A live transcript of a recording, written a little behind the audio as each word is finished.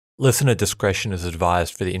Listener discretion is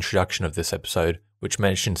advised for the introduction of this episode, which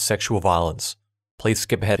mentions sexual violence. Please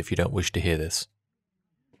skip ahead if you don't wish to hear this.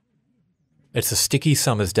 It's a sticky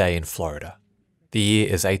summer's day in Florida. The year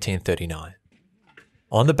is 1839.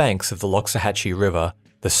 On the banks of the Loxahatchee River,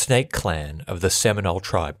 the Snake Clan of the Seminole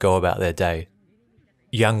tribe go about their day.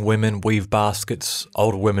 Young women weave baskets,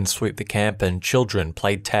 older women sweep the camp, and children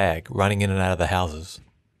played tag, running in and out of the houses.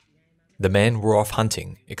 The men were off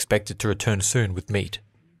hunting, expected to return soon with meat.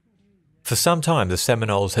 For some time, the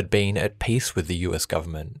Seminoles had been at peace with the US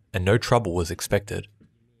government, and no trouble was expected.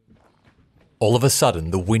 All of a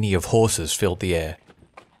sudden, the whinny of horses filled the air.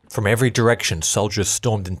 From every direction, soldiers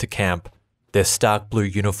stormed into camp, their stark blue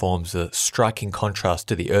uniforms a striking contrast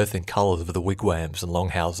to the earthen colours of the wigwams and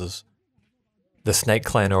longhouses. The Snake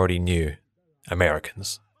Clan already knew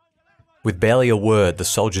Americans. With barely a word, the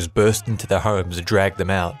soldiers burst into their homes and dragged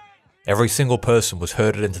them out. Every single person was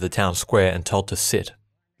herded into the town square and told to sit.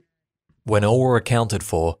 When all were accounted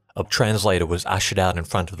for, a translator was ushered out in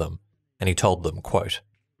front of them, and he told them, quote,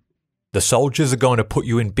 "The soldiers are going to put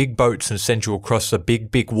you in big boats and send you across the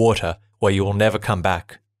big water where you will never come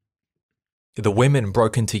back." The women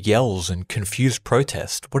broke into yells and confused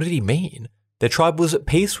protest. What did he mean? Their tribe was at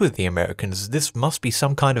peace with the Americans. This must be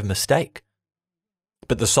some kind of mistake.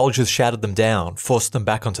 But the soldiers shouted them down, forced them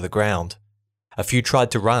back onto the ground. A few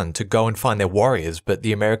tried to run to go and find their warriors, but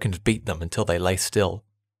the Americans beat them until they lay still.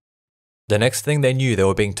 The next thing they knew, they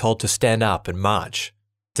were being told to stand up and march,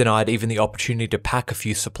 denied even the opportunity to pack a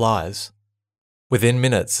few supplies. Within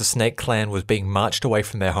minutes, the Snake Clan was being marched away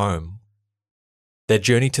from their home. Their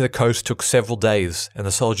journey to the coast took several days, and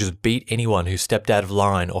the soldiers beat anyone who stepped out of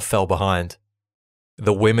line or fell behind.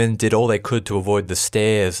 The women did all they could to avoid the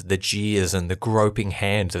stares, the jeers, and the groping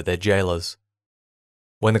hands of their jailers.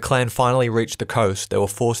 When the clan finally reached the coast, they were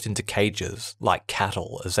forced into cages, like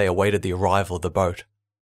cattle, as they awaited the arrival of the boat.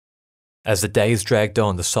 As the days dragged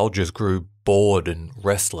on, the soldiers grew bored and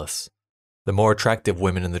restless. The more attractive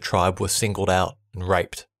women in the tribe were singled out and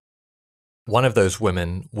raped. One of those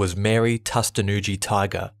women was Mary Tustanugi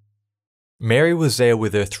Tiger. Mary was there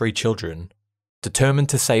with her 3 children. Determined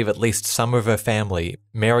to save at least some of her family,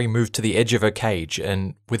 Mary moved to the edge of her cage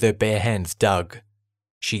and, with her bare hands, dug.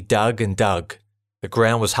 She dug and dug. The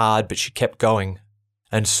ground was hard, but she kept going,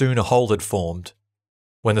 and soon a hole had formed.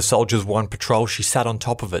 When the soldiers were on patrol, she sat on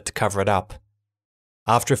top of it to cover it up.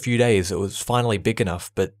 After a few days, it was finally big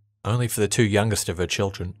enough, but only for the 2 youngest of her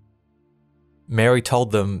children. Mary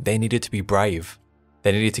told them they needed to be brave.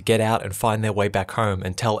 They needed to get out and find their way back home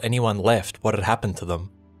and tell anyone left what had happened to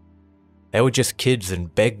them. They were just kids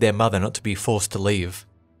and begged their mother not to be forced to leave.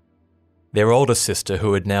 Their older sister,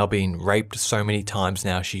 who had now been raped so many times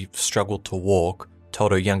now she struggled to walk,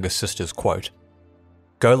 told her younger sisters, quote,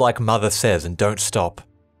 "Go like mother says and don't stop.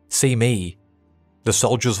 See me. The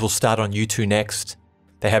soldiers will start on you 2 next.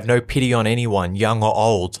 They have no pity on anyone, young or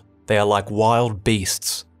old. They are like wild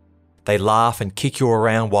beasts. They laugh and kick you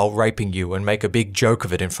around while raping you and make a big joke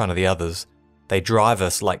of it in front of the others. They drive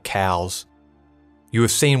us like cows. You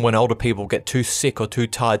have seen when older people get too sick or too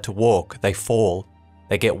tired to walk, they fall.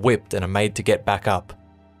 They get whipped and are made to get back up.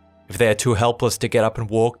 If they are too helpless to get up and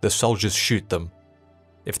walk, the soldiers shoot them.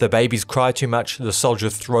 If the babies cry too much, the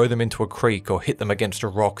soldiers throw them into a creek or hit them against a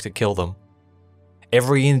rock to kill them.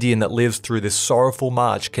 Every Indian that lives through this sorrowful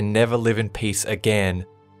march can never live in peace again.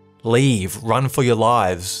 Leave, run for your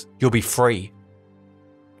lives, you'll be free."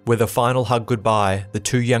 With a final hug goodbye, the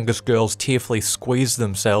 2 youngest girls tearfully squeezed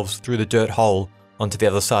themselves through the dirt hole onto the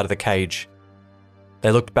other side of the cage.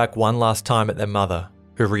 They looked back one last time at their mother,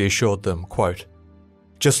 who reassured them, quote,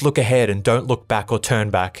 "Just look ahead and don't look back or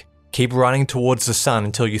turn back. Keep running towards the sun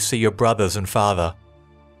until you see your brothers and father."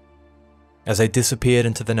 As they disappeared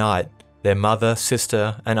into the night, their mother,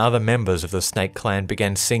 sister, and other members of the Snake Clan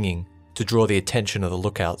began singing to draw the attention of the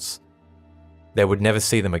lookouts. They would never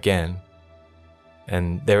see them again,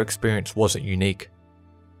 and their experience wasn't unique.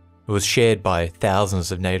 It was shared by thousands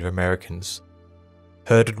of Native Americans,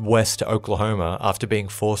 herded west to Oklahoma after being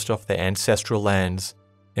forced off their ancestral lands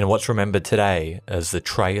in what's remembered today as the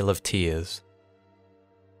Trail of Tears.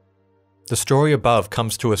 The story above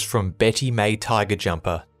comes to us from Betty May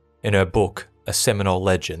Tigerjumper in her book, A Seminole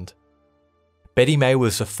Legend. Betty May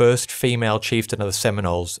was the first female chieftain of the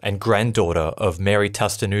Seminoles and granddaughter of Mary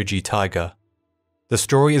Tustanugi Tiger. The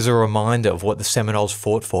story is a reminder of what the Seminoles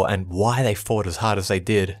fought for and why they fought as hard as they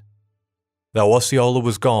did. Though Osceola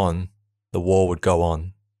was gone, the war would go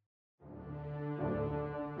on.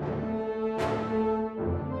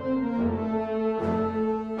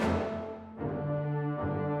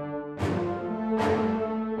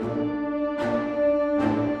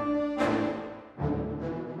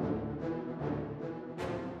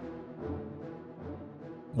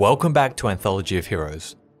 Welcome back to Anthology of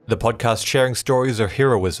Heroes, the podcast sharing stories of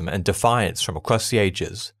heroism and defiance from across the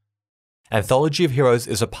ages. Anthology of Heroes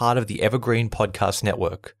is a part of the Evergreen Podcast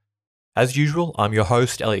Network. As usual, I'm your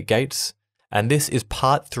host, Elliot Gates, and this is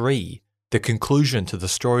part 3, the conclusion to the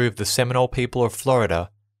story of the Seminole people of Florida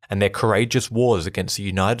and their courageous wars against the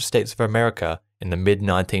United States of America in the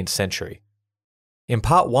mid-19th century. In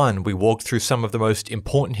part 1, we walked through some of the most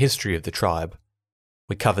important history of the tribe.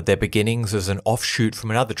 We covered their beginnings as an offshoot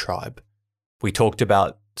from another tribe. We talked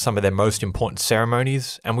about some of their most important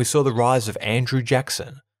ceremonies, and we saw the rise of Andrew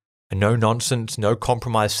Jackson, a no-nonsense,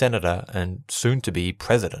 no-compromise senator and soon-to-be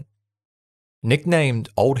president. Nicknamed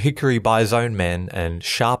Old Hickory by his own men and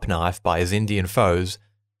Sharp Knife by his Indian foes,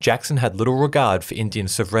 Jackson had little regard for Indian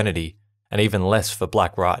sovereignty and even less for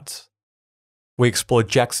black rights. We explored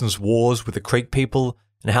Jackson's wars with the Creek people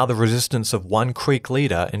and how the resistance of one Creek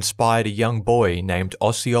leader inspired a young boy named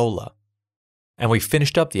Osceola. And we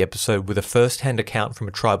finished up the episode with a first-hand account from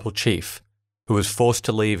a tribal chief who was forced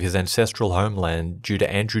to leave his ancestral homeland due to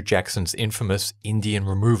Andrew Jackson's infamous Indian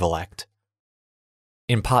Removal Act.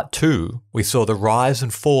 In part 2, we saw the rise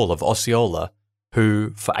and fall of Osceola,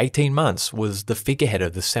 who, for 18 months, was the figurehead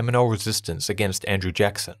of the Seminole resistance against Andrew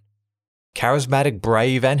Jackson. Charismatic,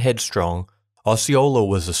 brave, and headstrong, Osceola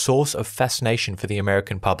was a source of fascination for the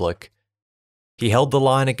American public. He held the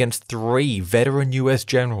line against 3 veteran US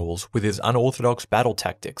generals with his unorthodox battle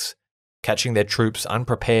tactics, catching their troops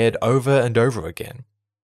unprepared over and over again.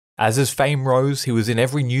 As his fame rose, he was in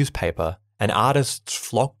every newspaper, and artists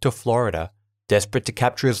flocked to Florida, desperate to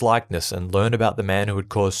capture his likeness and learn about the man who had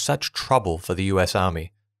caused such trouble for the US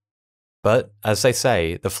Army. But, as they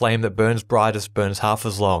say, the flame that burns brightest burns half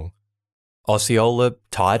as long. Osceola,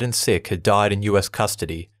 tired and sick, had died in US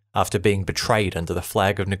custody after being betrayed under the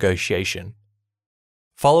flag of negotiation.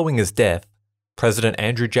 Following his death, President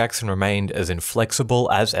Andrew Jackson remained as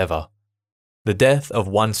inflexible as ever. The death of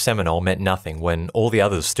one Seminole meant nothing when all the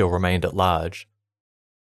others still remained at large.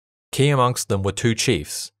 Key amongst them were 2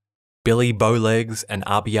 chiefs, Billy Bowlegs and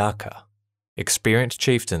Abiaka, experienced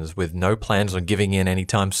chieftains with no plans on giving in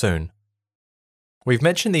anytime soon. We've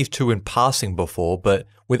mentioned these 2 in passing before, but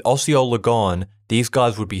with Osceola gone, these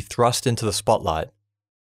guys would be thrust into the spotlight.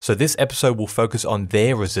 So this episode will focus on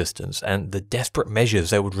their resistance and the desperate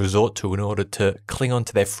measures they would resort to in order to cling on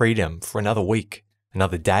to their freedom for another week,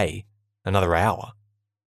 another day, another hour.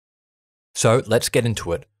 So let's get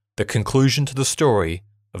into it, the conclusion to the story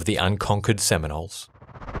of the Unconquered Seminoles.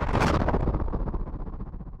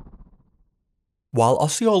 While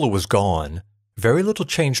Osceola was gone, very little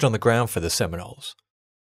changed on the ground for the Seminoles.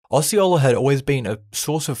 Osceola had always been a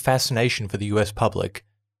source of fascination for the US public,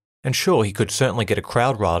 and sure, he could certainly get a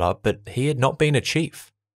crowd riled up, but he had not been a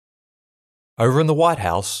chief. Over in the White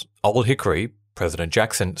House, Old Hickory, President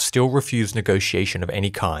Jackson, still refused negotiation of any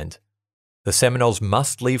kind. The Seminoles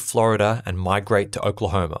must leave Florida and migrate to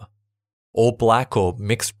Oklahoma. All black or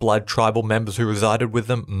mixed blood tribal members who resided with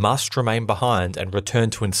them must remain behind and return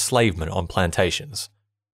to enslavement on plantations.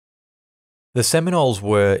 The Seminoles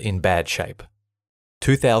were in bad shape.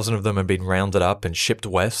 2,000 of them had been rounded up and shipped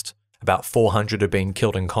west, about 400 had been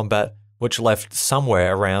killed in combat, which left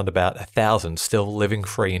somewhere around about 1,000 still living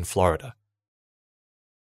free in Florida.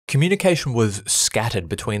 Communication was scattered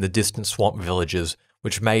between the distant swamp villages,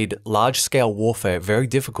 which made large-scale warfare very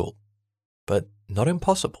difficult, but not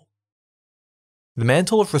impossible. The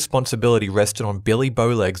mantle of responsibility rested on Billy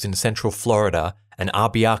Bowlegs in central Florida and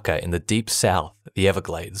Abiaka in the deep south, the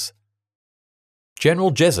Everglades.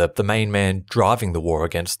 General Jessup, the main man driving the war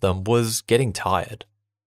against them, was getting tired.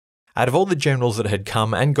 Out of all the generals that had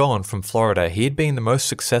come and gone from Florida, he had been the most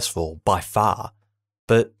successful by far,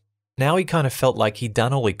 but now he kind of felt like he'd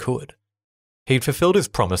done all he could. He'd fulfilled his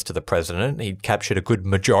promise to the president, he'd captured a good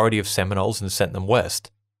majority of Seminoles and sent them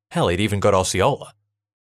west. Hell, he'd even got Osceola.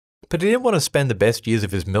 But he didn't want to spend the best years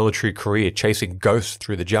of his military career chasing ghosts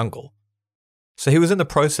through the jungle. So he was in the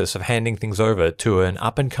process of handing things over to an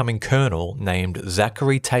up-and-coming colonel named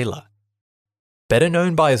Zachary Taylor. Better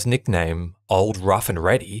known by his nickname, Old Rough and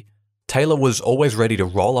Ready, Taylor was always ready to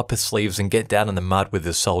roll up his sleeves and get down in the mud with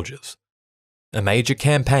his soldiers. A major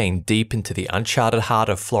campaign deep into the uncharted heart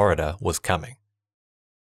of Florida was coming.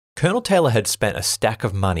 Colonel Taylor had spent a stack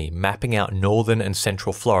of money mapping out northern and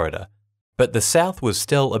central Florida, but the South was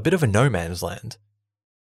still a bit of a no-man's land.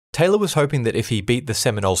 Taylor was hoping that if he beat the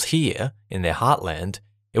Seminoles here, in their heartland,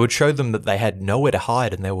 it would show them that they had nowhere to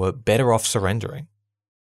hide and they were better off surrendering.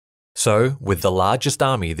 So, with the largest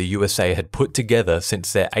army the USA had put together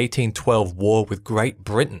since their 1812 war with Great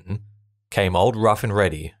Britain, came Old Rough and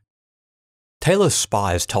Ready. Taylor's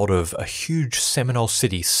spies told of a huge Seminole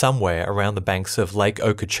city somewhere around the banks of Lake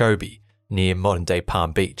Okeechobee, near modern-day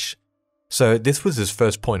Palm Beach, so this was his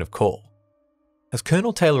first point of call. As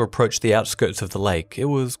Colonel Taylor approached the outskirts of the lake, it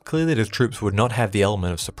was clear that his troops would not have the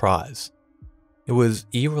element of surprise. It was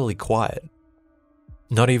eerily quiet.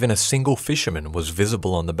 Not even a single fisherman was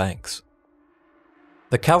visible on the banks.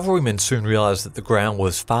 The cavalrymen soon realized that the ground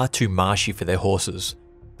was far too marshy for their horses.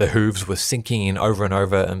 Their hooves were sinking in over and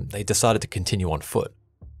over, and they decided to continue on foot.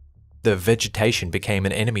 The vegetation became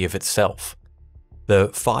an enemy of itself. The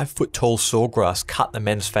 5-foot-tall sawgrass cut the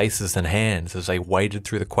men's faces and hands as they waded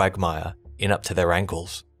through the quagmire, in up to their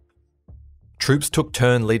ankles. Troops took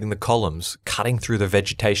turn leading the columns, cutting through the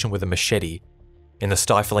vegetation with a machete. In the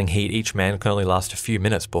stifling heat, each man could only last a few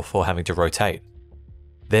minutes before having to rotate.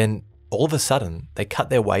 Then, all of a sudden, they cut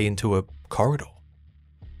their way into a corridor.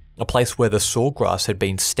 A place where the sawgrass had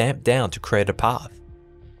been stamped down to create a path.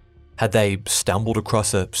 Had they stumbled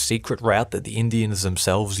across a secret route that the Indians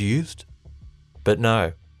themselves used? But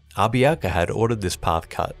no, Abiaka had ordered this path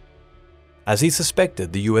cut. As he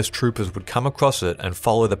suspected, the US troopers would come across it and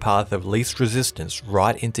follow the path of least resistance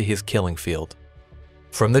right into his killing field.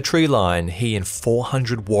 From the tree line, he and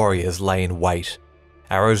 400 warriors lay in wait,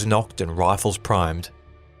 arrows nocked and rifles primed.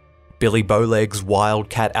 Billy Bowlegs,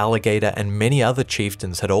 Wildcat, Alligator, and many other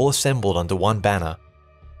chieftains had all assembled under one banner.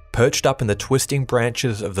 Perched up in the twisting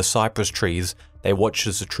branches of the cypress trees, they watched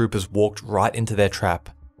as the troopers walked right into their trap.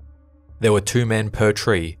 There were 2 men per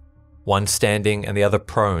tree, one standing and the other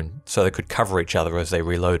prone, so they could cover each other as they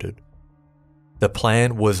reloaded. The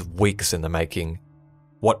plan was weeks in the making.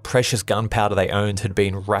 What precious gunpowder they owned had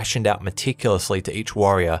been rationed out meticulously to each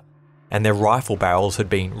warrior, and their rifle barrels had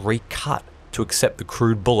been recut to accept the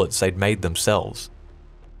crude bullets they'd made themselves.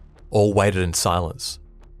 All waited in silence,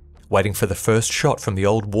 waiting for the first shot from the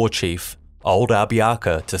old war chief, old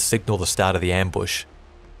Abiaka, to signal the start of the ambush.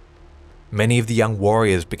 Many of the young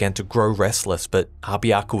warriors began to grow restless, but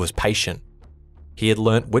Abiaka was patient. He had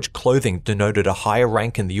learnt which clothing denoted a higher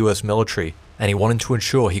rank in the US military, and he wanted to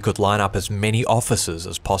ensure he could line up as many officers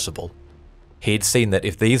as possible. He had seen that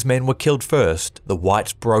if these men were killed first, the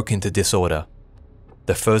whites broke into disorder.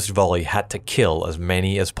 The first volley had to kill as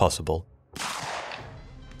many as possible.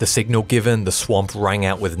 The signal given, the swamp rang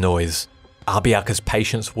out with noise. Abiaka's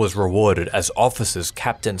patience was rewarded as officers,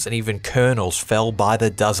 captains, and even colonels fell by the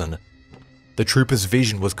dozen. The troopers'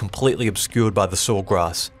 vision was completely obscured by the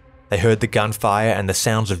sawgrass. They heard the gunfire and the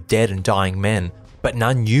sounds of dead and dying men, but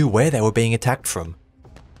none knew where they were being attacked from.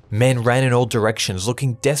 Men ran in all directions,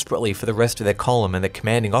 looking desperately for the rest of their column and their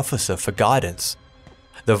commanding officer for guidance.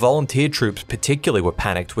 The volunteer troops particularly were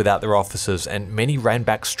panicked without their officers, and many ran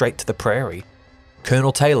back straight to the prairie.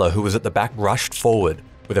 Colonel Taylor, who was at the back, rushed forward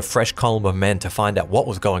with a fresh column of men to find out what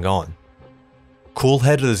was going on.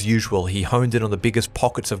 Cool-headed as usual, he honed in on the biggest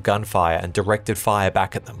pockets of gunfire and directed fire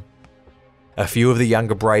back at them. A few of the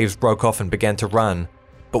younger braves broke off and began to run,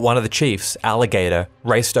 but one of the chiefs, Alligator,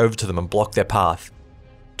 raced over to them and blocked their path.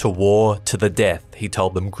 To war, to the death, he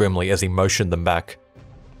told them grimly as he motioned them back.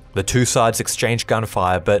 The 2 sides exchanged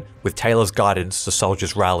gunfire, but with Taylor's guidance, the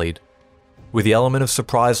soldiers rallied. With the element of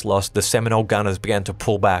surprise lost, the Seminole gunners began to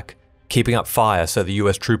pull back, keeping up fire so the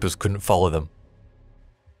US troopers couldn't follow them.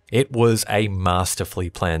 It was a masterfully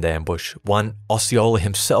planned ambush, one Osceola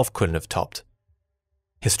himself couldn't have topped.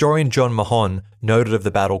 Historian John Mahon noted of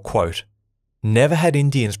the battle, quote, "Never had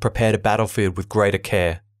Indians prepared a battlefield with greater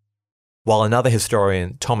care," while another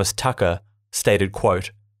historian, Thomas Tucker, stated,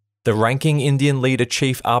 quote, "The ranking Indian leader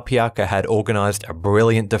Chief Abiaka had organized a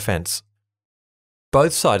brilliant defense."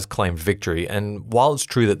 Both sides claimed victory, and while it's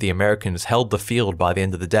true that the Americans held the field by the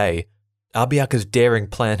end of the day, Abiaka's daring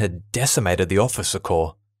plan had decimated the officer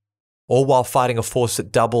corps, all while fighting a force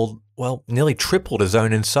that doubled, well, nearly tripled his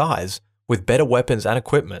own in size, with better weapons and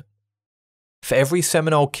equipment. For every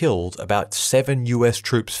Seminole killed, about 7 US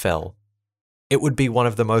troops fell. It would be one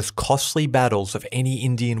of the most costly battles of any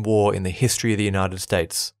Indian war in the history of the United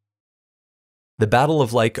States. The Battle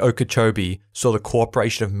of Lake Okeechobee saw the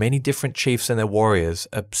cooperation of many different chiefs and their warriors,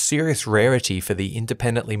 a serious rarity for the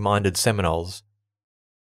independently minded Seminoles.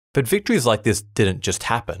 But victories like this didn't just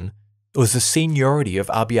happen. It was the seniority of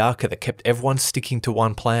Abiaka that kept everyone sticking to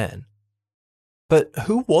one plan. But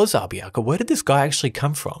who was Abiaka? Where did this guy actually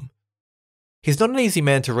come from? He's not an easy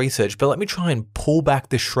man to research, but let me try and pull back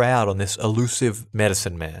the shroud on this elusive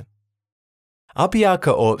medicine man.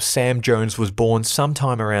 Abiaka, or Sam Jones, was born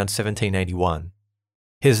sometime around 1781.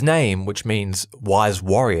 His name, which means wise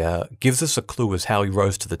warrior, gives us a clue as how he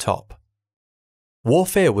rose to the top.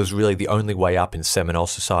 Warfare was really the only way up in Seminole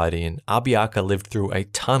society, and Abiaka lived through a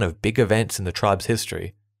ton of big events in the tribe's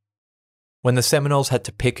history. When the Seminoles had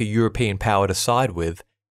to pick a European power to side with,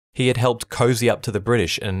 he had helped cozy up to the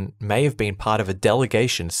British and may have been part of a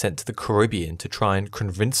delegation sent to the Caribbean to try and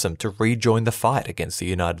convince them to rejoin the fight against the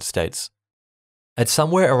United States. At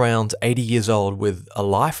somewhere around 80 years old with a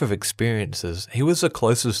life of experiences, he was the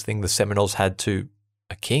closest thing the Seminoles had to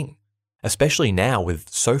a king, especially now with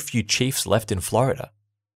so few chiefs left in Florida.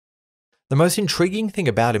 The most intriguing thing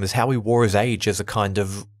about him is how he wore his age as a kind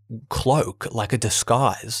of cloak, like a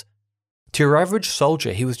disguise. To your average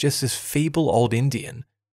soldier, he was just this feeble old Indian.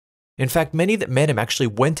 In fact, many that met him actually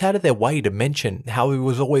went out of their way to mention how he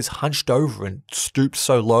was always hunched over and stooped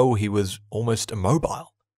so low he was almost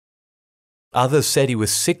immobile. Others said he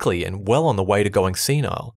was sickly and well on the way to going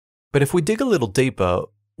senile. But if we dig a little deeper,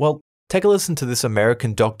 well, take a listen to this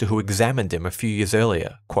American doctor who examined him a few years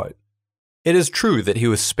earlier, quote, "It is true that he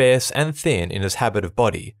was sparse and thin in his habit of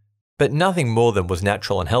body, but nothing more than was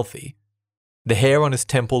natural and healthy. The hair on his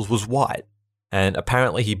temples was white, and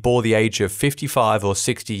apparently he bore the age of 55 or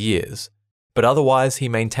 60 years, but otherwise he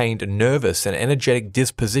maintained a nervous and energetic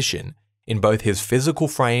disposition in both his physical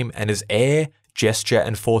frame and his air, gesture,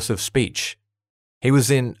 and force of speech. He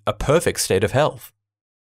was in a perfect state of health."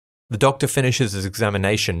 The doctor finishes his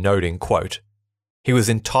examination noting, quote, "He was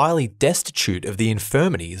entirely destitute of the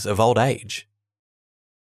infirmities of old age."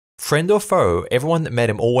 Friend or foe, everyone that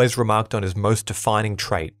met him always remarked on his most defining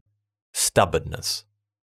trait, stubbornness.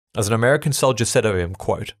 As an American soldier said of him,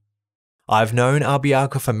 quote, "I've known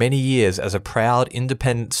Abiaka for many years as a proud,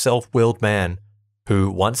 independent, self-willed man,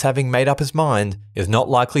 who, once having made up his mind, is not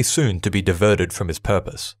likely soon to be diverted from his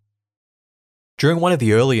purpose." During one of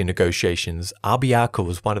the earlier negotiations, Abiaka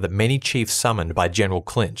was one of the many chiefs summoned by General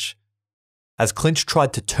Clinch. As Clinch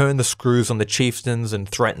tried to turn the screws on the chieftains and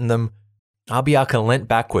threaten them, Abiaka leant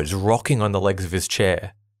backwards, rocking on the legs of his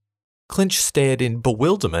chair. Clinch stared in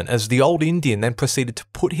bewilderment as the old Indian then proceeded to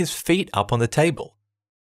put his feet up on the table.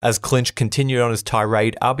 As Clinch continued on his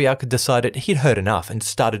tirade, Abiaka decided he'd heard enough and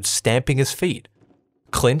started stamping his feet.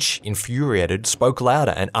 Clinch, infuriated, spoke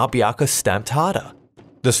louder and Abiaka stamped harder.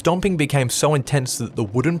 The stomping became so intense that the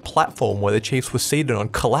wooden platform where the chiefs were seated on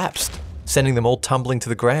collapsed, sending them all tumbling to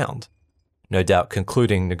the ground, no doubt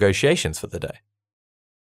concluding negotiations for the day.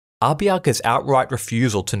 Abiaka's outright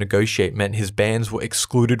refusal to negotiate meant his bands were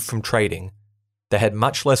excluded from trading. They had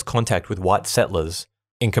much less contact with white settlers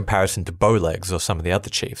in comparison to Bowlegs or some of the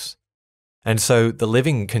other chiefs. And so the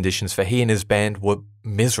living conditions for he and his band were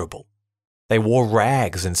miserable. They wore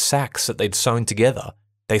rags and sacks that they'd sewn together.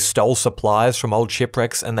 They stole supplies from old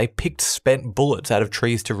shipwrecks and they picked spent bullets out of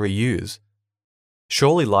trees to reuse.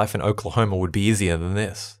 Surely life in Oklahoma would be easier than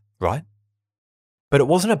this, right? But it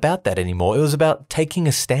wasn't about that anymore. It was about taking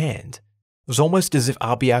a stand. It was almost as if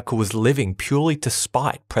Abiaka was living purely to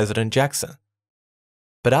spite President Jackson.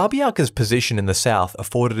 But Abiaka's position in the South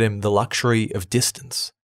afforded him the luxury of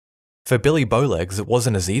distance. For Billy Bowlegs, it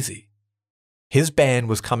wasn't as easy. His band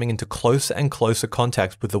was coming into closer and closer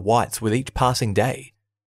contact with the whites with each passing day.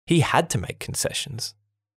 He had to make concessions.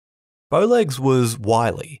 Bowlegs was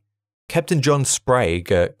wily. Captain John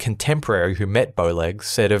Sprague, a contemporary who met Bowlegs,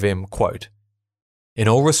 said of him, quote, "In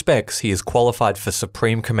all respects, he is qualified for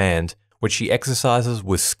supreme command, which he exercises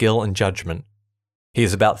with skill and judgment. He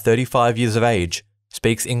is about 35 years of age,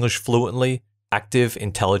 speaks English fluently, active,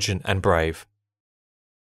 intelligent, and brave."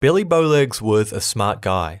 Billy Bowlegs was a smart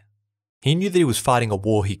guy. He knew that he was fighting a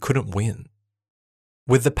war he couldn't win.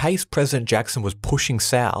 With the pace President Jackson was pushing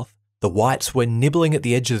south, the whites were nibbling at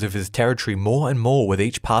the edges of his territory more and more with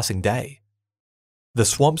each passing day. The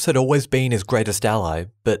swamps had always been his greatest ally,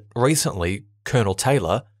 but recently, Colonel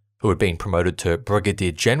Taylor, who had been promoted to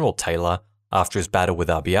Brigadier General Taylor after his battle with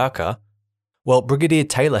Abiaka, well, Brigadier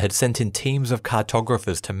Taylor had sent in teams of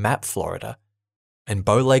cartographers to map Florida, and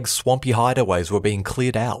Bowlegs' swampy hideaways were being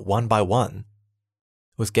cleared out one by one.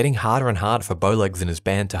 It was getting harder and harder for Bowlegs and his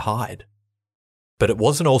band to hide. But it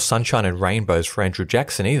wasn't all sunshine and rainbows for Andrew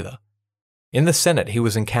Jackson either. In the Senate, he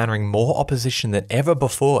was encountering more opposition than ever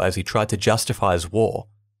before as he tried to justify his war.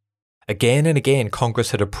 Again and again,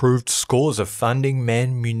 Congress had approved scores of funding,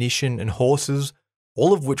 men, munition, and horses,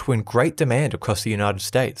 all of which were in great demand across the United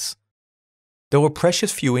States. There were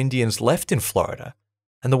precious few Indians left in Florida,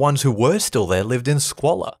 and the ones who were still there lived in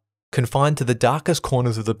squalor, confined to the darkest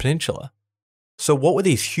corners of the peninsula. So what were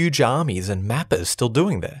these huge armies and mappers still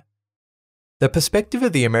doing there? The perspective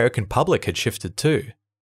of the American public had shifted too.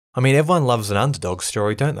 I mean, everyone loves an underdog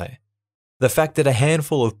story, don't they? The fact that a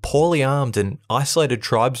handful of poorly armed and isolated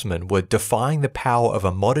tribesmen were defying the power of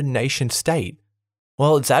a modern nation state,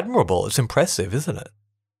 well, it's admirable, it's impressive, isn't it?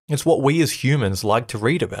 It's what we as humans like to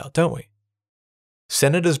read about, don't we?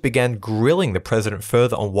 Senators began grilling the president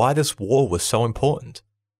further on why this war was so important.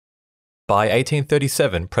 By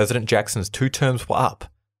 1837, President Jackson's 2 terms were up,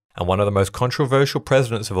 and one of the most controversial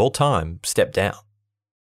presidents of all time stepped down.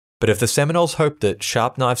 But if the Seminoles hoped that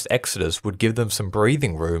Sharp Knife's exodus would give them some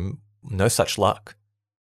breathing room, no such luck.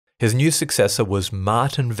 His new successor was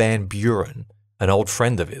Martin Van Buren, an old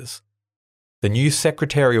friend of his. The new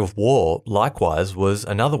Secretary of War, likewise, was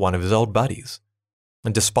another one of his old buddies.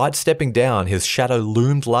 And despite stepping down, his shadow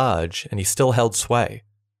loomed large and he still held sway.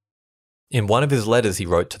 In one of his letters he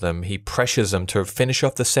wrote to them, he pressures them to finish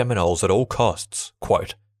off the Seminoles at all costs.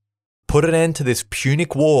 Quote, "Put an end to this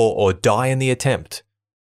Punic war or die in the attempt."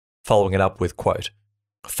 Following it up with, quote,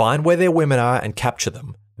 "Find where their women are and capture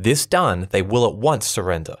them. This done, they will at once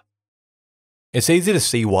surrender." It's easy to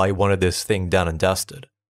see why he wanted this thing done and dusted.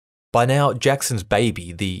 By now, Jackson's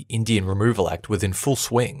baby, the Indian Removal Act, was in full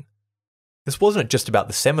swing. This wasn't just about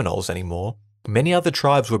the Seminoles anymore. Many other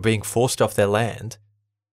tribes were being forced off their land.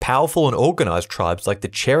 Powerful and organized tribes like the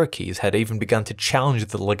Cherokees had even begun to challenge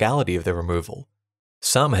the legality of their removal.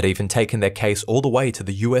 Some had even taken their case all the way to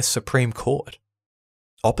the US Supreme Court.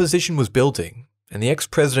 Opposition was building, and the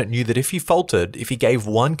ex-president knew that if he faltered, if he gave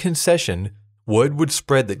one concession, word would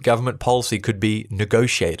spread that government policy could be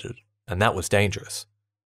negotiated, and that was dangerous.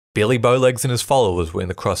 Billy Bowlegs and his followers were in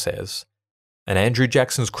the crosshairs, and Andrew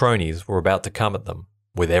Jackson's cronies were about to come at them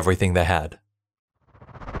with everything they had.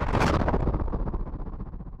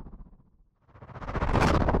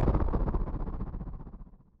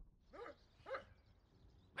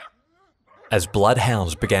 As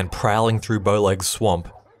bloodhounds began prowling through Bowlegs' swamp,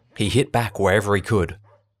 he hit back wherever he could.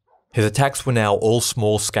 His attacks were now all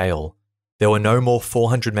small scale. There were no more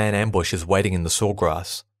 400-man ambushes waiting in the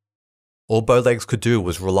sawgrass. All Bowlegs could do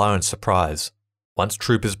was rely on surprise. Once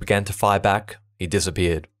troopers began to fire back, he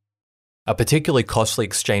disappeared. A particularly costly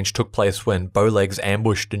exchange took place when Bowlegs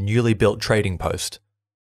ambushed a newly built trading post.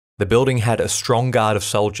 The building had a strong guard of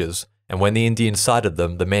soldiers, and when the Indians sighted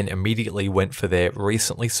them, the men immediately went for their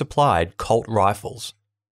recently supplied Colt rifles.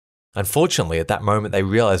 Unfortunately, at that moment they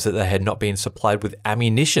realized that they had not been supplied with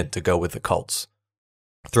ammunition to go with the Colts.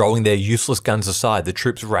 Throwing their useless guns aside, the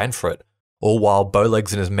troops ran for it, all while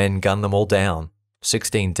Bowlegs and his men gunned them all down,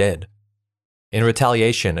 16 dead. In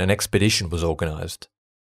retaliation, an expedition was organized.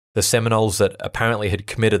 The Seminoles that apparently had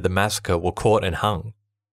committed the massacre were caught and hung,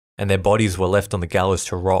 and their bodies were left on the gallows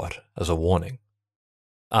to rot as a warning.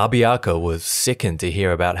 Abiaka was sickened to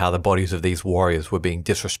hear about how the bodies of these warriors were being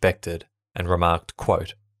disrespected and remarked,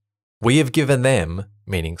 quote, "We have given them,"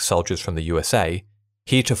 meaning soldiers from the USA,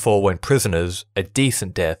 "heretofore when prisoners, a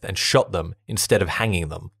decent death and shot them instead of hanging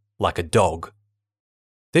them, like a dog."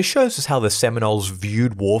 This shows us how the Seminoles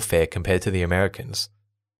viewed warfare compared to the Americans.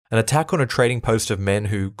 An attack on a trading post of men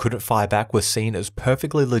who couldn't fire back was seen as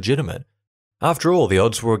perfectly legitimate. After all, the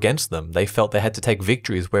odds were against them. They felt they had to take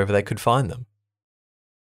victories wherever they could find them.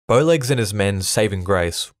 Bowlegs and his men's saving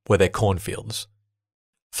grace were their cornfields.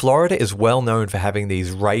 Florida is well known for having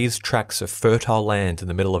these raised tracts of fertile land in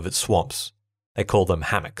the middle of its swamps. They call them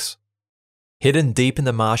hammocks. Hidden deep in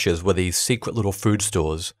the marshes were these secret little food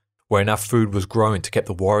stores, where enough food was grown to keep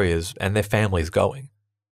the warriors and their families going.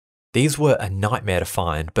 These were a nightmare to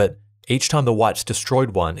find, but each time the whites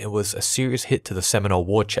destroyed one, it was a serious hit to the Seminole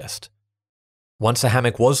war chest. Once a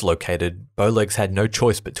hammock was located, Bowlegs had no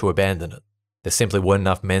choice but to abandon it. There simply weren't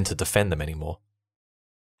enough men to defend them anymore.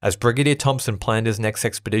 As Brigadier Thompson planned his next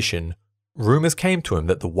expedition, rumors came to him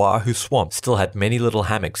that the Wahoo Swamp still had many little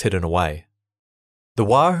hammocks hidden away. The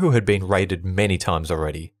Wahoo had been raided many times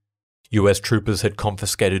already. US troopers had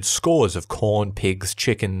confiscated scores of corn, pigs,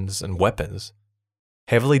 chickens, and weapons.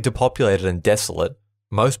 Heavily depopulated and desolate,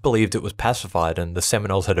 most believed it was pacified and the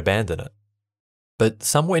Seminoles had abandoned it. But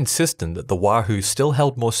some were insistent that the Wahoo still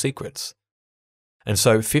held more secrets. And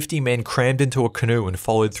so 50 men crammed into a canoe and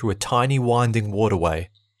followed through a tiny winding waterway.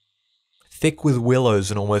 Thick with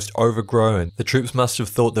willows and almost overgrown, the troops must have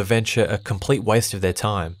thought the venture a complete waste of their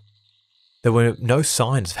time. There were no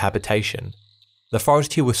signs of habitation. The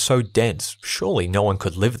forest here was so dense, surely no one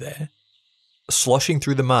could live there. Sloshing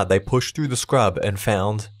through the mud, they pushed through the scrub and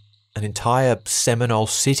found an entire Seminole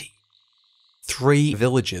city. 3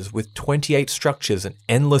 villages with 28 structures and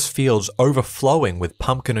endless fields overflowing with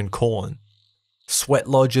pumpkin and corn. Sweat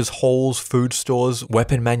lodges, halls, food stores,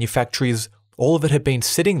 weapon manufactories, all of it had been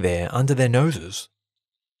sitting there under their noses.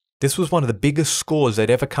 This was one of the biggest scores they'd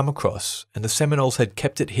ever come across, and the Seminoles had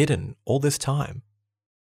kept it hidden all this time.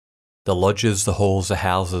 The lodges, the halls, the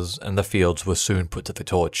houses, and the fields were soon put to the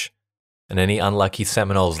torch, and any unlucky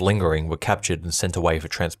Seminoles lingering were captured and sent away for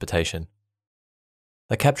transportation.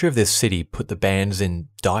 The capture of this city put the bands in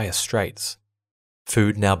dire straits.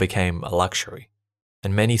 Food now became a luxury,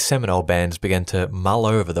 and many Seminole bands began to mull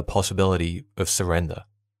over the possibility of surrender.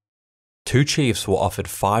 2 chiefs were offered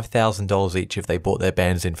 $5,000 each if they brought their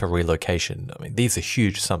bands in for relocation. I mean, these are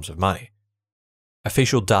huge sums of money.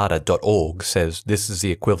 Officialdata.org says this is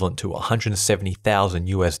the equivalent to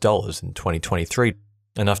 $170,000 in 2023,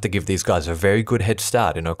 enough to give these guys a very good head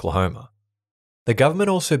start in Oklahoma. The government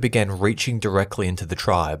also began reaching directly into the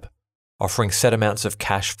tribe, offering set amounts of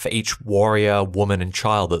cash for each warrior, woman, and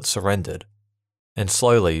child that surrendered. And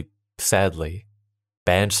slowly, sadly,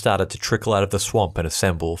 bands started to trickle out of the swamp and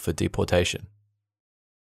assemble for deportation.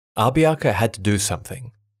 Abiaka had to do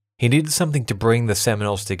something. He needed something to bring the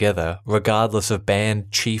Seminoles together, regardless of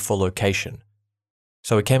band, chief, or location.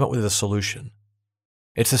 So he came up with a solution.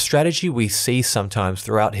 It's a strategy we see sometimes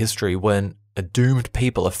throughout history when a doomed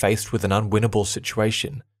people are faced with an unwinnable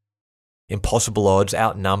situation. Impossible odds,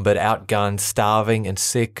 outnumbered, outgunned, starving, and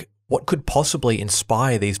sick. What could possibly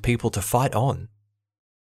inspire these people to fight on?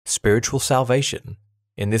 Spiritual salvation.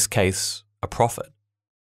 In this case, a prophet.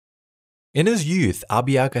 In his youth,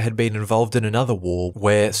 Abiaka had been involved in another war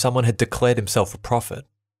where someone had declared himself a prophet,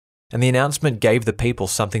 and the announcement gave the people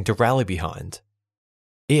something to rally behind.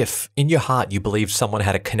 If, in your heart, you believed someone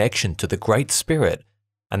had a connection to the Great Spirit,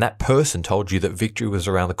 and that person told you that victory was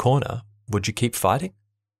around the corner, would you keep fighting?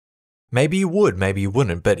 Maybe you would, maybe you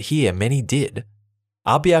wouldn't, but here many did.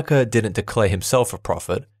 Abiaka didn't declare himself a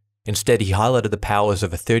prophet. Instead, he highlighted the powers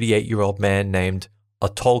of a 38-year-old man named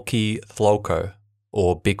Otolki Thloko,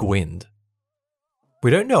 or Big Wind. We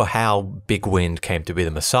don't know how Big Wind came to be the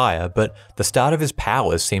Messiah, but the start of his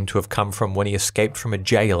powers seemed to have come from when he escaped from a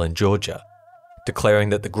jail in Georgia, declaring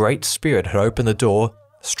that the Great Spirit had opened the door,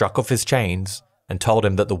 struck off his chains, and told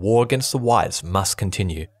him that the war against the whites must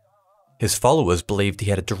continue. His followers believed he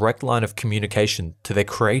had a direct line of communication to their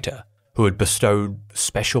creator, who had bestowed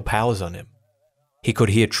special powers on him. He could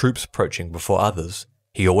hear troops approaching before others,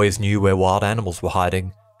 he always knew where wild animals were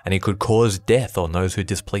hiding, and he could cause death on those who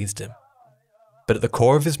displeased him. But at the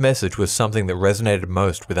core of his message was something that resonated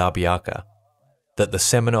most with Abiaka, that the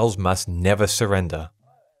Seminoles must never surrender.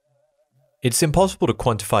 It's impossible to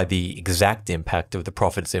quantify the exact impact of the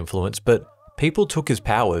prophet's influence, but people took his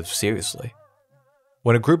powers seriously.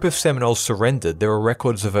 When a group of Seminoles surrendered, there were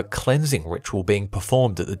records of a cleansing ritual being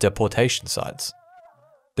performed at the deportation sites.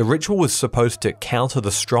 The ritual was supposed to counter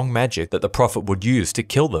the strong magic that the prophet would use to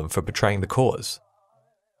kill them for betraying the cause.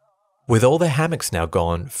 With all their hammocks now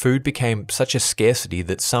gone, food became such a scarcity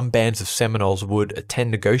that some bands of Seminoles would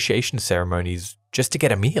attend negotiation ceremonies just to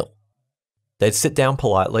get a meal. They'd sit down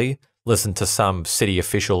politely, listen to some city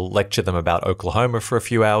official lecture them about Oklahoma for a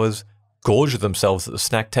few hours, gorge themselves at the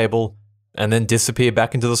snack table, and then disappear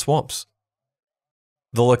back into the swamps.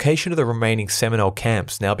 The location of the remaining Seminole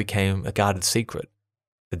camps now became a guarded secret.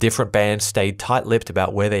 The different bands stayed tight-lipped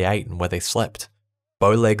about where they ate and where they slept.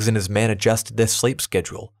 Bowlegs and his men adjusted their sleep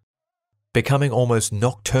schedule. Becoming almost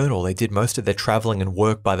nocturnal, they did most of their traveling and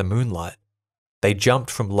work by the moonlight. They jumped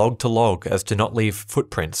from log to log as to not leave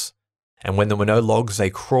footprints, and when there were no logs, they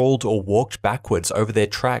crawled or walked backwards over their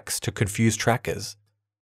tracks to confuse trackers.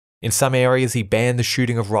 In some areas, he banned the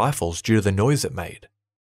shooting of rifles due to the noise it made.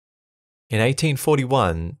 In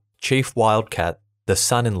 1841, Chief Wildcat, the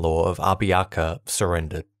son-in-law of Abiaka,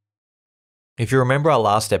 surrendered. If you remember our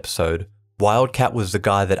last episode, Wildcat was the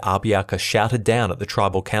guy that Abiaka shouted down at the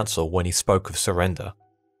tribal council when he spoke of surrender.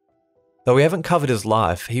 Though we haven't covered his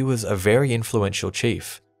life, he was a very influential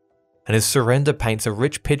chief, and his surrender paints a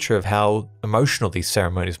rich picture of how emotional these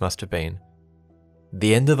ceremonies must have been.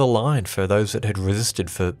 The end of the line for those that had resisted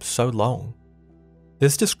for so long.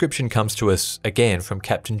 This description comes to us again from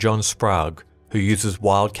Captain John Sprague, who uses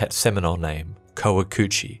Wildcat's Seminole name,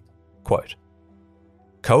 Coacoochee. Quote,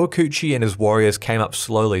 Coacoochee and his warriors came up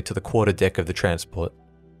slowly to the quarterdeck of the transport.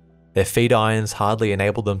 Their feed irons hardly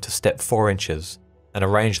enabled them to step 4 inches and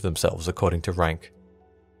arrange themselves according to rank.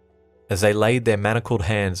 As they laid their manacled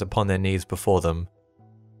hands upon their knees before them,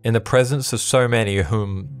 in the presence of so many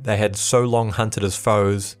whom they had so long hunted as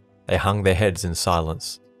foes, they hung their heads in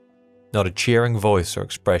silence. Not a cheering voice or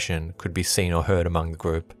expression could be seen or heard among the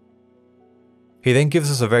group. He then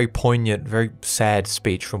gives us a very poignant, very sad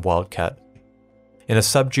speech from Wildcat. In a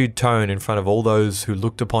subdued tone in front of all those who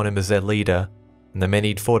looked upon him as their leader and the men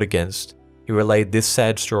he'd fought against, he relayed this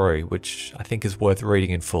sad story, which I think is worth reading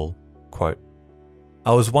in full. Quote,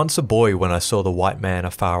 I was once a boy when I saw the white man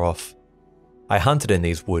afar off. I hunted in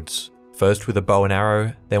these woods, first with a bow and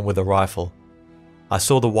arrow, then with a rifle. I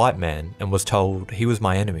saw the white man and was told he was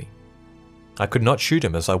my enemy. I could not shoot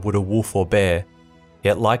him as I would a wolf or bear,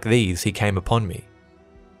 yet like these he came upon me.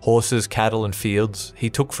 Horses, cattle and fields he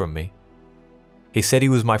took from me. He said he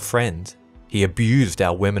was my friend. He abused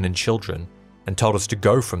our women and children and told us to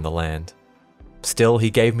go from the land. Still, he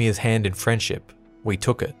gave me his hand in friendship. We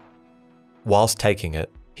took it. Whilst taking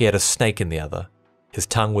it, he had a snake in the other. His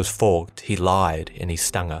tongue was forked, he lied, and he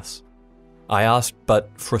stung us. I asked but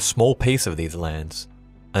for a small piece of these lands,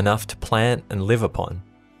 enough to plant and live upon,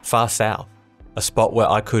 far south, a spot where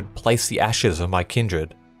I could place the ashes of my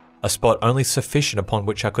kindred, a spot only sufficient upon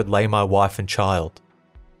which I could lay my wife and child.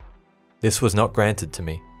 This was not granted to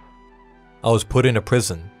me. I was put in a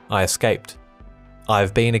prison, I escaped. I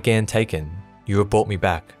have been again taken, you have brought me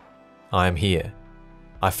back. I am here.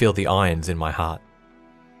 I feel the irons in my heart.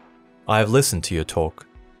 I have listened to your talk.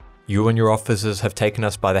 You and your officers have taken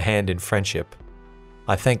us by the hand in friendship.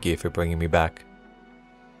 I thank you for bringing me back.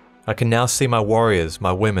 I can now see my warriors,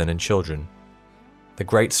 my women and children. The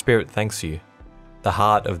Great Spirit thanks you. The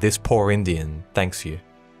heart of this poor Indian thanks you.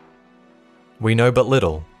 We know but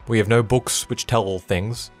little. We have no books which tell all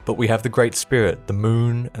things, but we have the Great Spirit, the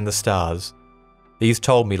moon and the stars. These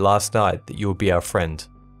told me last night that you would be our friend.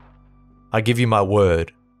 I give you my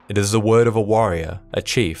word. It is the word of a warrior, a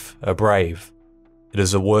chief, a brave. It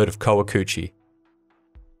is the word of Coacoochee.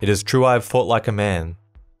 It is true I have fought like a man,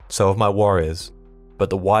 so have my warriors, but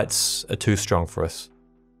the whites are too strong for us.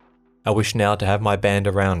 I wish now to have my band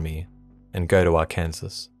around me and go to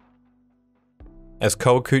Arkansas. As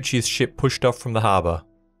Coacoochee's ship pushed off from the harbour,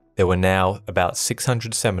 there were now about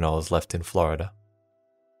 600 Seminoles left in Florida.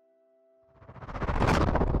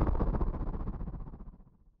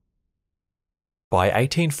 By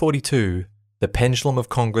 1842, the pendulum of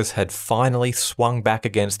Congress had finally swung back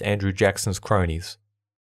against Andrew Jackson's cronies.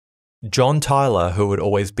 John Tyler, who had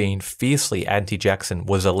always been fiercely anti-Jackson,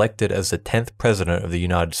 was elected as the 10th President of the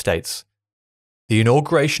United States. The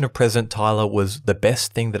inauguration of President Tyler was the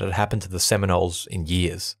best thing that had happened to the Seminoles in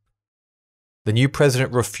years. The new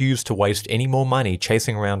president refused to waste any more money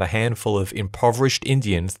chasing around a handful of impoverished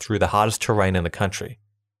Indians through the hardest terrain in the country.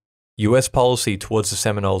 US policy towards the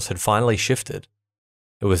Seminoles had finally shifted.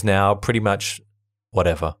 It was now pretty much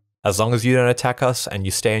whatever. As long as you don't attack us and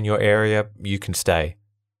you stay in your area, you can stay.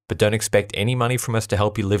 But don't expect any money from us to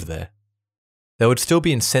help you live there. There would still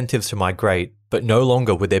be incentives to migrate, but no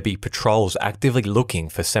longer would there be patrols actively looking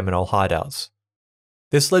for Seminole hideouts.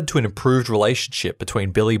 This led to an improved relationship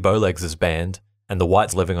between Billy Bowlegs' band and the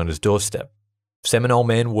whites living on his doorstep. Seminole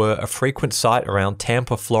men were a frequent sight around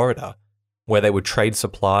Tampa, Florida, where they would trade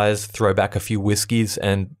supplies, throw back a few whiskeys,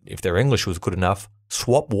 and, if their English was good enough,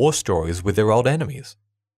 swap war stories with their old enemies.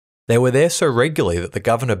 They were there so regularly that the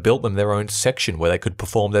governor built them their own section where they could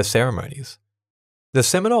perform their ceremonies. The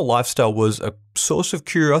Seminole lifestyle was a source of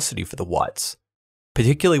curiosity for the whites,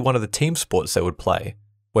 particularly one of the team sports they would play,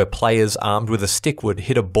 where players armed with a stick would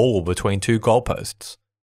hit a ball between two goalposts.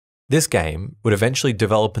 This game would eventually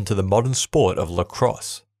develop into the modern sport of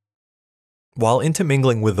lacrosse. While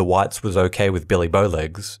intermingling with the whites was okay with Billy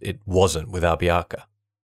Bowlegs, it wasn't with Abiaka.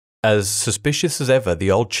 As suspicious as ever,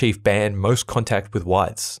 the old chief banned most contact with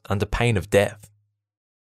whites under pain of death.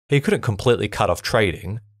 He couldn't completely cut off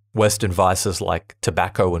trading. Western vices like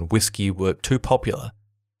tobacco and whiskey were too popular,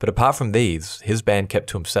 but apart from these, his band kept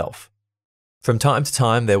to himself. From time to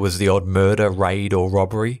time, there was the odd murder, raid, or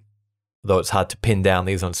robbery. Though it's hard to pin down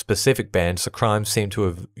these on specific bands, the crimes seem to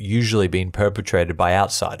have usually been perpetrated by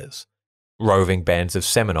outsiders, roving bands of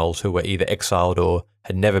Seminoles who were either exiled or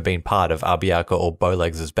had never been part of Abiaka or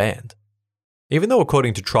Bowlegs' band. Even though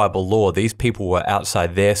according to tribal law these people were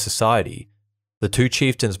outside their society, the two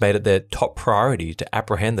chieftains made it their top priority to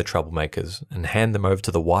apprehend the troublemakers and hand them over to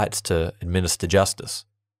the whites to administer justice.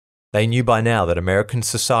 They knew by now that American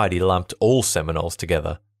society lumped all Seminoles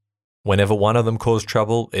together. Whenever one of them caused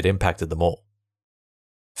trouble, it impacted them all.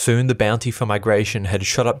 Soon the bounty for migration had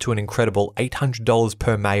shot up to an incredible $800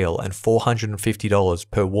 per male and $450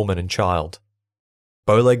 per woman and child.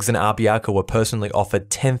 Bowlegs and Abiaka were personally offered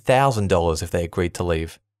 $10,000 if they agreed to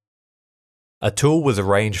leave. A tour was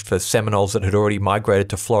arranged for Seminoles that had already migrated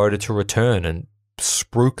to Florida to return and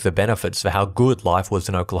spruik the benefits of how good life was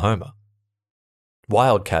in Oklahoma.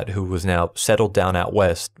 Wildcat, who was now settled down out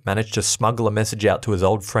west, managed to smuggle a message out to his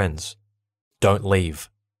old friends. Don't leave.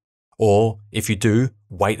 Or, if you do,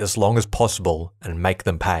 wait as long as possible and make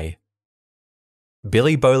them pay.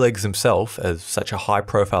 Billy Bowlegs himself, as such a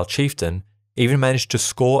high-profile chieftain, even managed to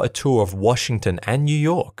score a tour of Washington and New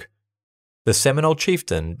York. The Seminole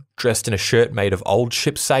chieftain, dressed in a shirt made of old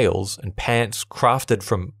ship sails and pants crafted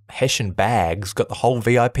from Hessian bags, got the whole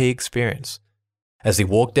VIP experience. As he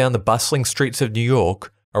walked down the bustling streets of New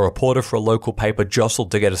York, a reporter for a local paper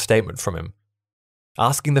jostled to get a statement from him.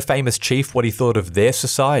 Asking the famous chief what he thought of their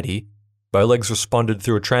society, Bowlegs responded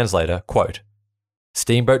through a translator, quote,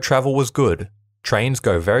 "Steamboat travel was good. Trains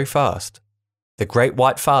go very fast. The great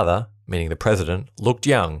white father," meaning the president, "looked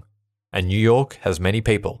young, and New York has many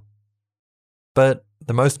people." But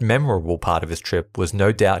the most memorable part of his trip was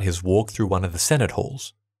no doubt his walk through one of the Senate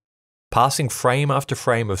halls. Passing frame after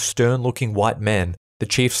frame of stern-looking white men, the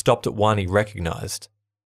chief stopped at one he recognized.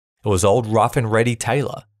 It was old Rough and Ready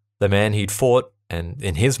Taylor, the man he'd fought, and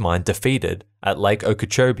in his mind defeated, at Lake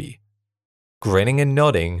Okeechobee. Grinning and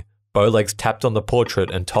nodding, Bowlegs tapped on the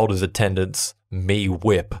portrait and told his attendants, "Me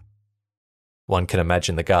whip." One can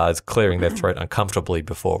imagine the guards clearing their throat uncomfortably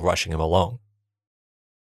before rushing him along.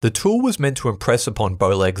 The tour was meant to impress upon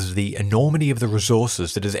Bowlegs the enormity of the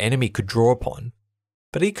resources that his enemy could draw upon,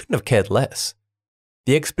 but he couldn't have cared less.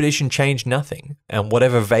 The expedition changed nothing, and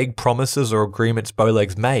whatever vague promises or agreements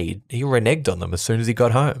Bowlegs made, he reneged on them as soon as he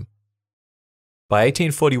got home. By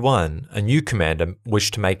 1841, a new commander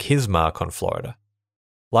wished to make his mark on Florida.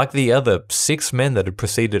 Like the other 6 men that had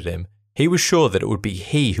preceded him, he was sure that it would be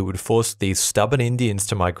he who would force these stubborn Indians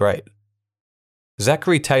to migrate.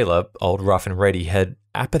 Zachary Taylor, old Rough and Ready, had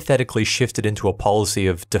apathetically shifted into a policy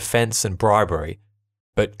of defense and bribery,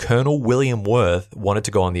 but Colonel William Worth wanted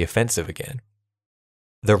to go on the offensive again.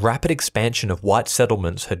 The rapid expansion of white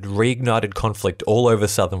settlements had reignited conflict all over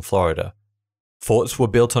southern Florida. Forts were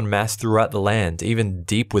built en masse throughout the land, even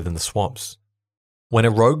deep within the swamps. When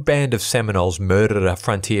a rogue band of Seminoles murdered a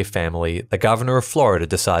frontier family, the governor of Florida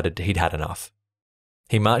decided he'd had enough.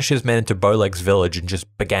 He marched his men into Bowlegs village and just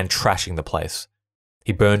began trashing the place.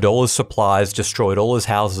 He burned all his supplies, destroyed all his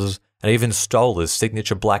houses, and even stole his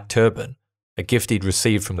signature black turban, a gift he'd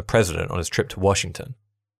received from the president on his trip to Washington.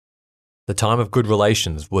 The time of good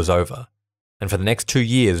relations was over, and for the next 2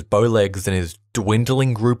 years, Bowlegs and his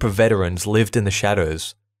dwindling group of veterans lived in the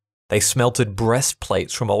shadows. They smelted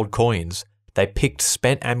breastplates from old coins. They picked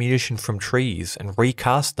spent ammunition from trees and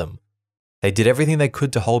recast them. They did everything they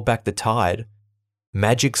could to hold back the tide.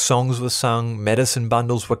 Magic songs were sung, medicine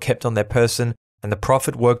bundles were kept on their person, and the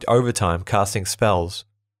prophet worked overtime casting spells.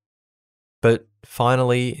 But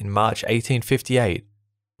finally, in March 1858,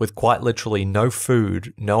 with quite literally no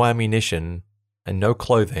food, no ammunition, and no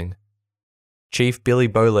clothing, Chief Billy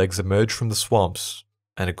Bowlegs emerged from the swamps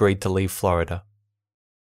and agreed to leave Florida.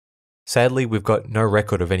 Sadly, we've got no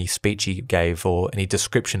record of any speech he gave or any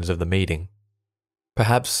descriptions of the meeting.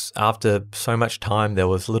 Perhaps after so much time there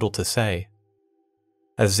was little to say.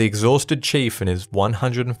 As the exhausted chief and his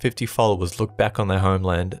 150 followers looked back on their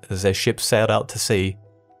homeland as their ship sailed out to sea,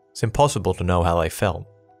 it's impossible to know how they felt.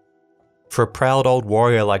 For a proud old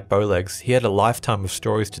warrior like Bowlegs, he had a lifetime of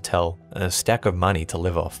stories to tell and a stack of money to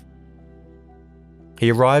live off.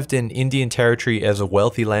 He arrived in Indian Territory as a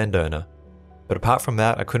wealthy landowner, but apart from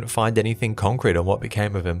that, I couldn't find anything concrete on what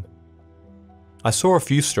became of him. I saw a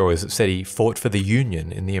few stories that said he fought for the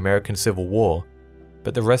Union in the American Civil War,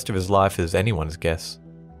 but the rest of his life is anyone's guess.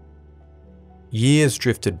 Years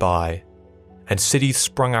drifted by, and cities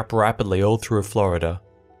sprung up rapidly all through Florida.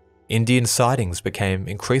 Indian sightings became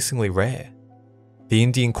increasingly rare. The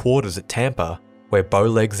Indian quarters at Tampa, where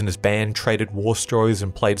Bowlegs and his band traded war stories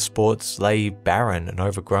and played sports, lay barren and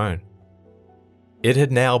overgrown. It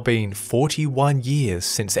had now been 41 years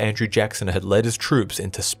since Andrew Jackson had led his troops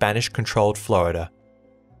into Spanish-controlled Florida.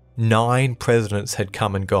 9 presidents had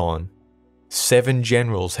come and gone. 7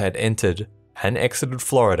 generals had entered and exited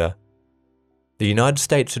Florida. The United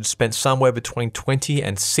States had spent somewhere between $20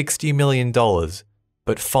 and $60 million,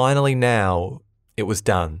 but finally now, it was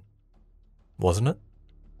done. Wasn't it?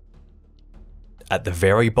 At the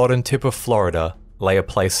very bottom tip of Florida lay a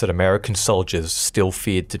place that American soldiers still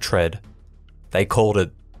feared to tread. They called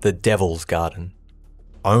it the Devil's Garden,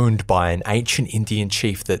 owned by an ancient Indian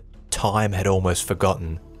chief that time had almost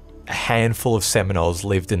forgotten. A handful of Seminoles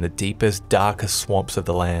lived in the deepest, darkest swamps of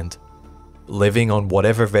the land. Living on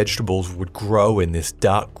whatever vegetables would grow in this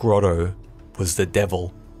dark grotto was the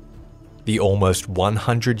devil. The almost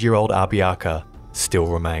 100-year-old Abiaka still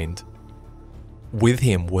remained. With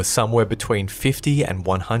him were somewhere between 50 and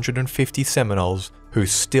 150 Seminoles who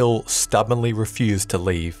still stubbornly refused to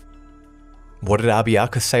leave. What did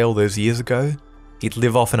Abiaka say all those years ago? He'd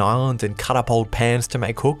live off an island and cut up old pans to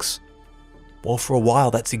make hooks? Well, for a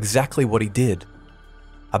while that's exactly what he did.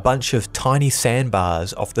 A bunch of tiny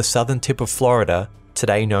sandbars off the southern tip of Florida,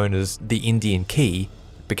 today known as the Indian Key,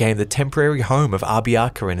 became the temporary home of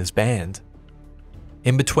Abiaka and his band.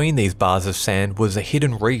 In between these bars of sand was a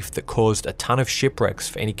hidden reef that caused a ton of shipwrecks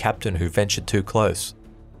for any captain who ventured too close.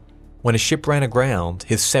 When a ship ran aground,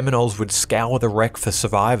 his Seminoles would scour the wreck for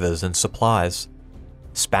survivors and supplies.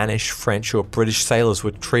 Spanish, French, or British sailors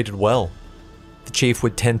were treated well. The chief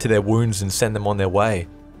would tend to their wounds and send them on their way.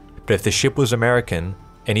 But if the ship was American,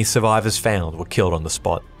 any survivors found were killed on the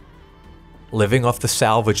spot. Living off the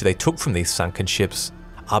salvage they took from these sunken ships,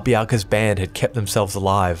 Abiaka's band had kept themselves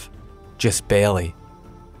alive, just barely.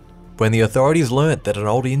 when the authorities learnt that an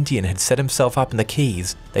old Indian had set himself up in the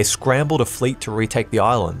Keys, they scrambled a fleet to retake the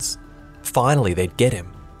islands. Finally, they'd get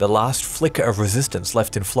him, the last flicker of resistance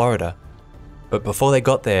left in Florida. But before they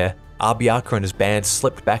got there, Abiaka and his band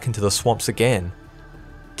slipped back into the swamps again.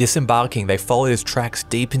 Disembarking, they followed his tracks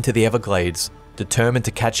deep into the Everglades, determined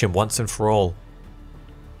to catch him once and for all.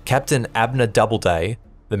 Captain Abner Doubleday,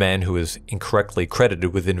 the man who is incorrectly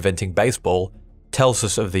credited with inventing baseball, tells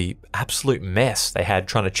us of the absolute mess they had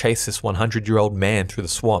trying to chase this 100-year-old man through the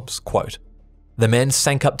swamps. Quote, "The men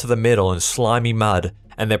sank up to the middle in slimy mud,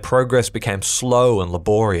 and their progress became slow and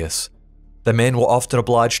laborious. The men were often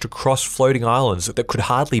obliged to cross floating islands that could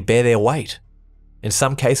hardly bear their weight. In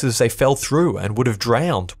some cases they fell through and would have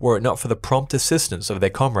drowned were it not for the prompt assistance of their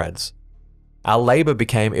comrades. Our labour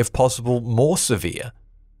became, if possible, more severe,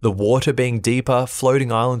 the water being deeper,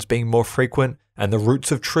 floating islands being more frequent, and the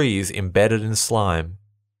roots of trees embedded in slime."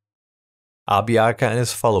 Abiaka and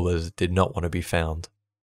his followers did not want to be found.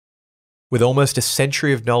 With almost a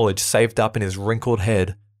century of knowledge saved up in his wrinkled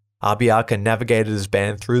head, Abiaka navigated his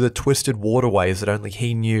band through the twisted waterways that only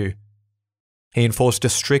he knew. He enforced a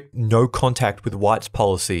strict no contact with whites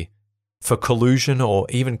policy. For collusion or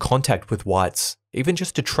even contact with whites, even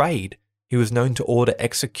just to trade, he was known to order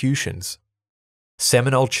executions.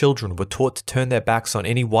 Seminole children were taught to turn their backs on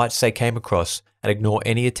any whites they came across and ignore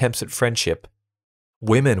any attempts at friendship.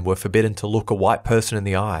 Women were forbidden to look a white person in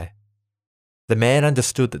the eye. The man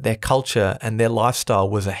understood that their culture and their lifestyle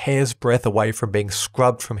was a hair's breadth away from being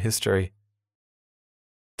scrubbed from history.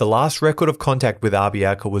 The last record of contact with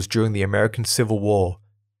Abiaka was during the American Civil War,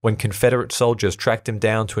 when Confederate soldiers tracked him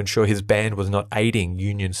down to ensure his band was not aiding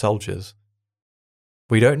Union soldiers.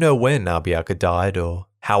 We don't know when Abiaka died or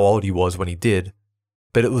how old he was when he did,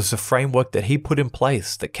 but it was the framework that he put in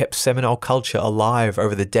place that kept Seminole culture alive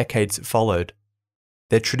over the decades that followed.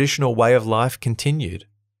 Their traditional way of life continued.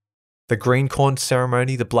 The green corn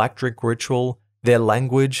ceremony, the black drink ritual, their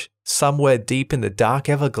language, somewhere deep in the dark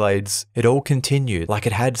Everglades, it all continued like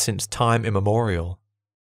it had since time immemorial.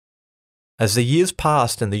 As the years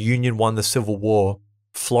passed and the Union won the Civil War,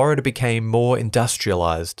 Florida became more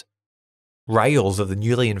industrialized. Rails of the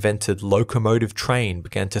newly invented locomotive train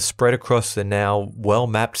began to spread across the now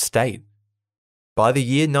well-mapped state. By the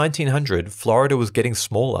year 1900, Florida was getting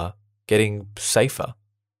smaller, getting safer,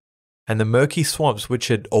 and the murky swamps, which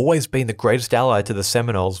had always been the greatest ally to the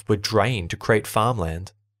Seminoles, were drained to create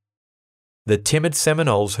farmland. The timid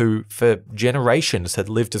Seminoles, who for generations had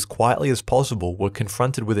lived as quietly as possible, were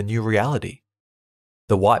confronted with a new reality.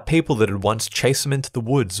 The white people that had once chased them into the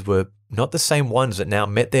woods were not the same ones that now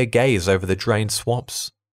met their gaze over the drained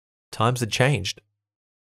swamps. Times had changed.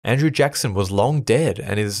 Andrew Jackson was long dead,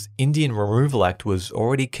 and his Indian Removal Act was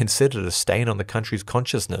already considered a stain on the country's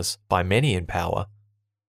consciousness by many in power.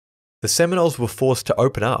 The Seminoles were forced to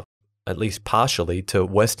open up, at least partially, to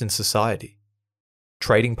Western society.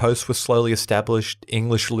 Trading posts were slowly established,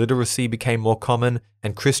 English literacy became more common,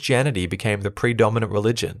 and Christianity became the predominant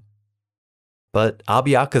religion. But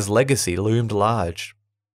Abiaka's legacy loomed large.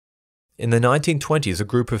 In the 1920s, a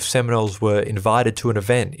group of Seminoles were invited to an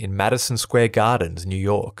event in Madison Square Gardens, New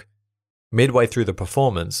York. Midway through the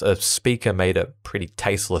performance, a speaker made a pretty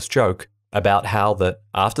tasteless joke about how that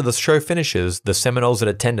after the show finishes, the Seminoles in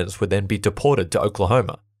attendance would then be deported to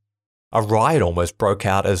Oklahoma. A riot almost broke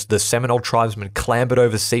out as the Seminole tribesmen clambered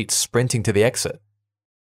over seats, sprinting to the exit.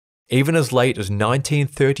 Even as late as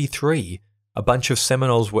 1933, a bunch of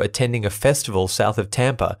Seminoles were attending a festival south of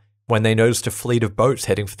Tampa when they noticed a fleet of boats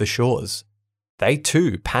heading for the shores. They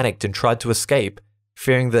too panicked and tried to escape,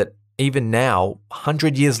 fearing that even now,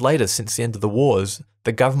 100 years later since the end of the wars,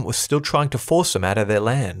 the government was still trying to force them out of their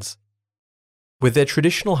lands. With their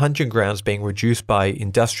traditional hunting grounds being reduced by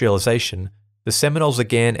industrialization, the Seminoles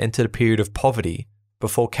again entered a period of poverty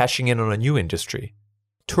before cashing in on a new industry: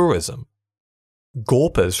 tourism.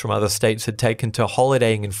 Gorpers from other states had taken to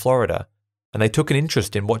holidaying in Florida, and they took an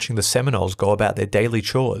interest in watching the Seminoles go about their daily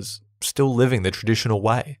chores, still living the traditional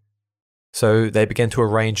way. So they began to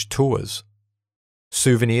arrange tours.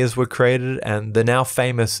 Souvenirs were created, and the now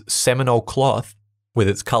famous Seminole cloth, with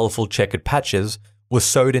its colourful checkered patches, was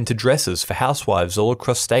sewed into dresses for housewives all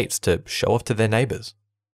across states to show off to their neighbours.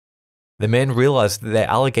 The men realised that their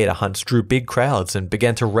alligator hunts drew big crowds and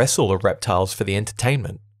began to wrestle the reptiles for the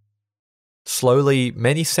entertainment. Slowly,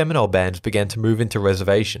 many Seminole bands began to move into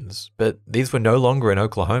reservations, but these were no longer in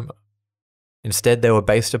Oklahoma. Instead, they were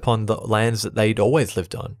based upon the lands that they'd always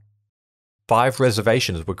lived on. 5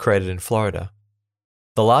 reservations were created in Florida.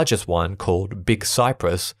 The largest one, called Big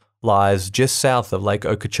Cypress, lies just south of Lake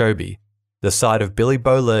Okeechobee, the site of Billy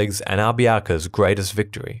Bowlegs and Abiaka's greatest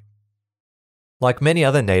victory. Like many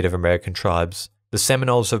other Native American tribes, the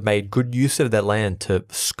Seminoles have made good use of their land to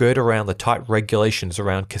skirt around the tight regulations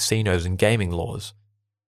around casinos and gaming laws.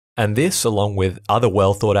 And this, along with other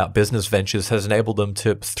well-thought-out business ventures, has enabled them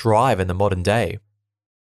to thrive in the modern day.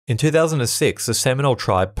 In 2006, the Seminole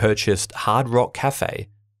tribe purchased Hard Rock Cafe,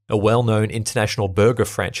 a well-known international burger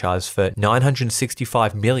franchise, for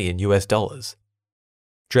 $965 million US.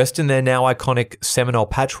 Dressed in their now iconic Seminole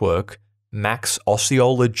patchwork, Max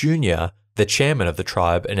Osceola Jr., the chairman of the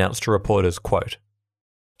tribe, announced to reporters, quote,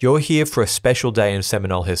 "You're here for a special day in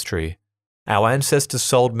Seminole history. Our ancestors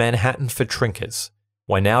sold Manhattan for trinkets.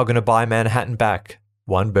 We're now going to buy Manhattan back,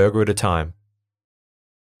 one burger at a time."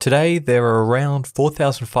 Today, there are around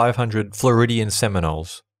 4,500 Floridian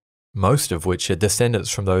Seminoles, most of which are descendants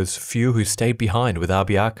from those few who stayed behind with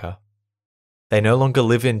Abiaka. They no longer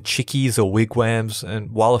live in chickees or wigwams,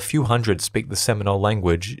 and while a few hundred speak the Seminole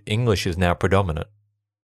language, English is now predominant.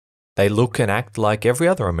 They look and act like every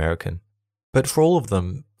other American, but for all of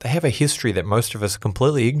them, they have a history that most of us are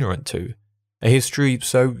completely ignorant to, a history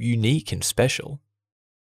so unique and special.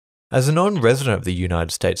 As a non-resident of the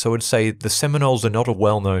United States, I would say the Seminoles are not a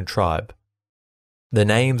well-known tribe. The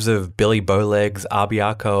names of Billy Bowlegs,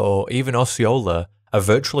 Abiaka, or even Osceola are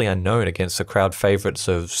virtually unknown against the crowd favourites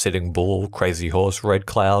of Sitting Bull, Crazy Horse, Red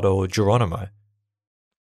Cloud, or Geronimo.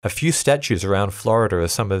 A few statues around Florida are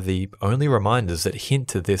some of the only reminders that hint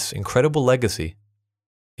to this incredible legacy.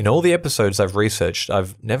 In all the episodes I've researched,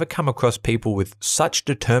 I've never come across people with such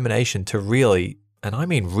determination to really, and I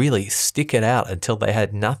mean really, stick it out until they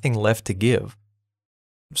had nothing left to give.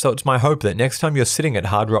 So it's my hope that next time you're sitting at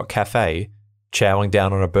Hard Rock Cafe, chowing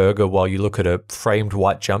down on a burger while you look at a framed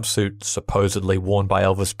white jumpsuit supposedly worn by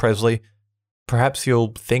Elvis Presley, perhaps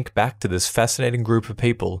you'll think back to this fascinating group of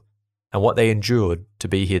people and what they endured to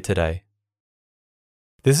be here today.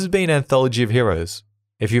 This has been Anthology of Heroes.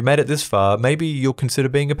 If you've made it this far, maybe you'll consider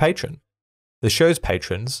being a patron. The show's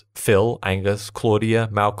patrons, Phil, Angus, Claudia,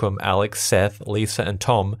 Malcolm, Alex, Seth, Lisa, and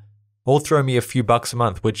Tom, all throw me a few bucks a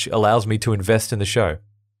month, which allows me to invest in the show.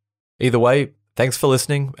 Either way, thanks for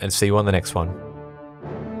listening, and see you on the next one.